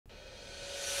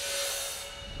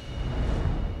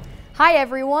Hi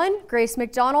everyone, Grace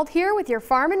McDonald here with your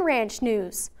Farm and Ranch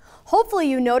news. Hopefully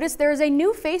you noticed there is a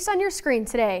new face on your screen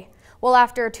today. Well,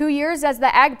 after 2 years as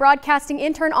the ag broadcasting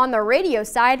intern on the radio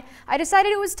side, I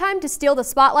decided it was time to steal the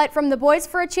spotlight from the boys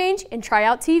for a change and try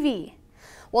out TV.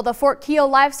 Well, the Fort Keogh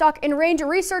Livestock and Range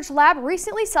Research Lab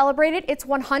recently celebrated its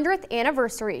 100th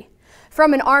anniversary.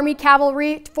 From an Army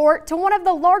cavalry fort to one of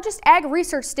the largest ag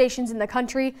research stations in the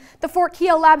country, the Fort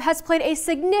Keogh Lab has played a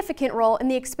significant role in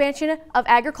the expansion of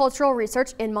agricultural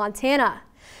research in Montana.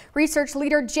 Research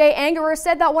leader Jay Angerer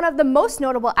said that one of the most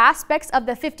notable aspects of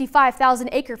the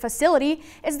 55,000-acre facility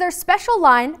is their special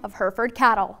line of Hereford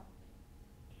cattle.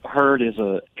 Herd is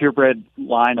a purebred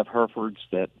line of Herefords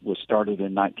that was started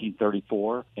in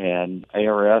 1934, and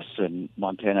ARS and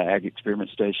Montana Ag Experiment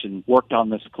Station worked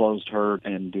on this closed herd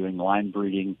and doing line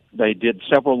breeding. They did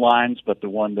several lines, but the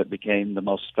one that became the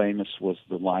most famous was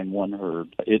the Line 1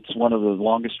 herd. It's one of the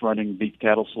longest-running beef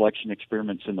cattle selection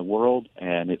experiments in the world,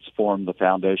 and it's formed the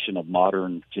foundation of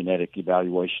modern genetic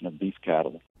evaluation of beef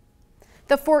cattle.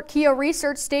 The Fort Keogh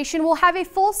Research Station will have a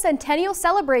full centennial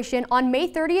celebration on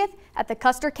May 30th at the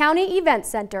Custer County Event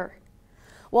Center.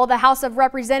 Well, the House of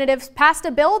Representatives passed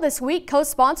a bill this week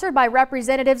co-sponsored by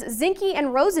Representatives Zinke and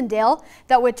Rosendale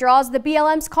that withdraws the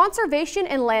BLM's conservation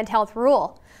and land health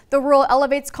rule. The rule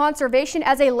elevates conservation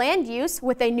as a land use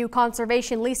with a new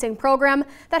conservation leasing program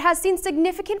that has seen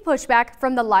significant pushback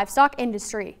from the livestock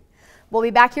industry. We'll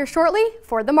be back here shortly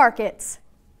for the markets.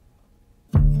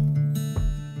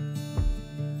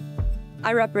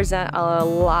 I represent a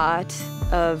lot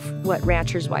of what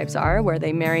ranchers' wives are, where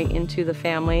they marry into the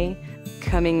family.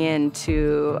 Coming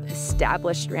into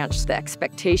established ranch, the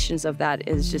expectations of that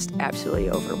is just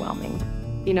absolutely overwhelming.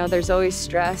 You know, there's always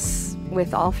stress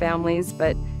with all families,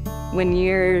 but when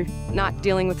you're not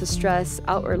dealing with the stress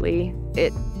outwardly,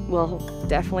 it will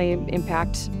definitely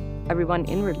impact everyone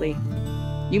inwardly.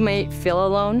 You may feel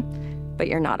alone, but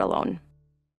you're not alone.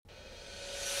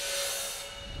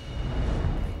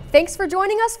 Thanks for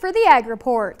joining us for the Ag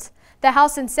Report. The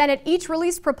House and Senate each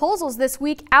released proposals this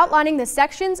week outlining the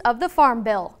sections of the Farm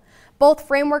Bill. Both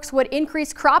frameworks would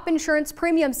increase crop insurance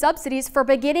premium subsidies for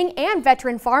beginning and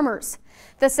veteran farmers.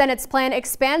 The Senate's plan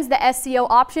expands the SCO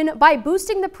option by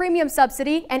boosting the premium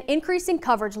subsidy and increasing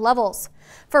coverage levels.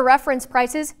 For reference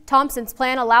prices, Thompson's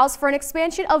plan allows for an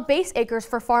expansion of base acres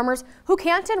for farmers who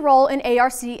can't enroll in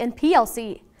ARC and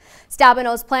PLC.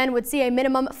 Stabeno's plan would see a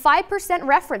minimum 5%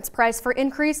 reference price for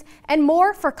increase and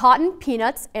more for cotton,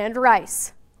 peanuts, and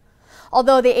rice.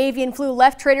 Although the avian flu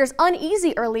left traders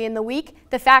uneasy early in the week,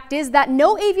 the fact is that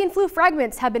no avian flu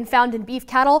fragments have been found in beef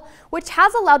cattle, which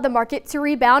has allowed the market to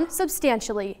rebound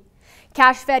substantially.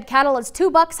 Cash-fed cattle is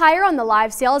 $2 higher on the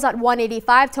live sales at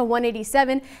 $185 to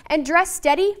 $187 and dressed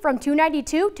steady from $292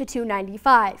 to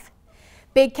 $295.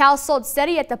 Big cows sold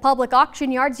steady at the public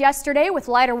auction yards yesterday, with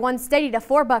lighter ones steady to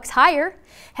 $4 higher.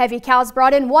 Heavy cows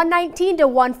brought in $119 to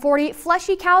 $140,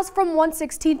 fleshy cows from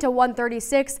 $116 to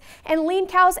 $136, and lean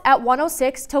cows at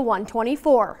 $106 to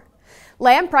 $124.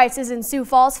 Lamb prices in Sioux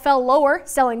Falls fell lower,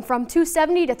 selling from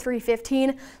 $270 to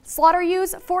 $315. Slaughter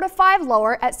ewes 4 to 5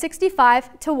 lower at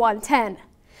 $65 to $110.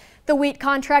 The wheat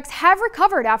contracts have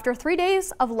recovered after 3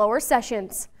 days of lower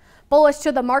sessions. Bullish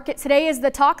to the market today is the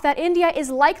talk that India is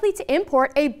likely to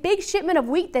import a big shipment of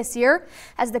wheat this year,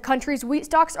 as the country's wheat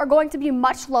stocks are going to be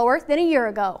much lower than a year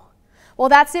ago. Well,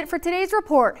 that's it for today's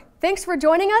report. Thanks for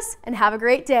joining us and have a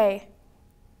great day.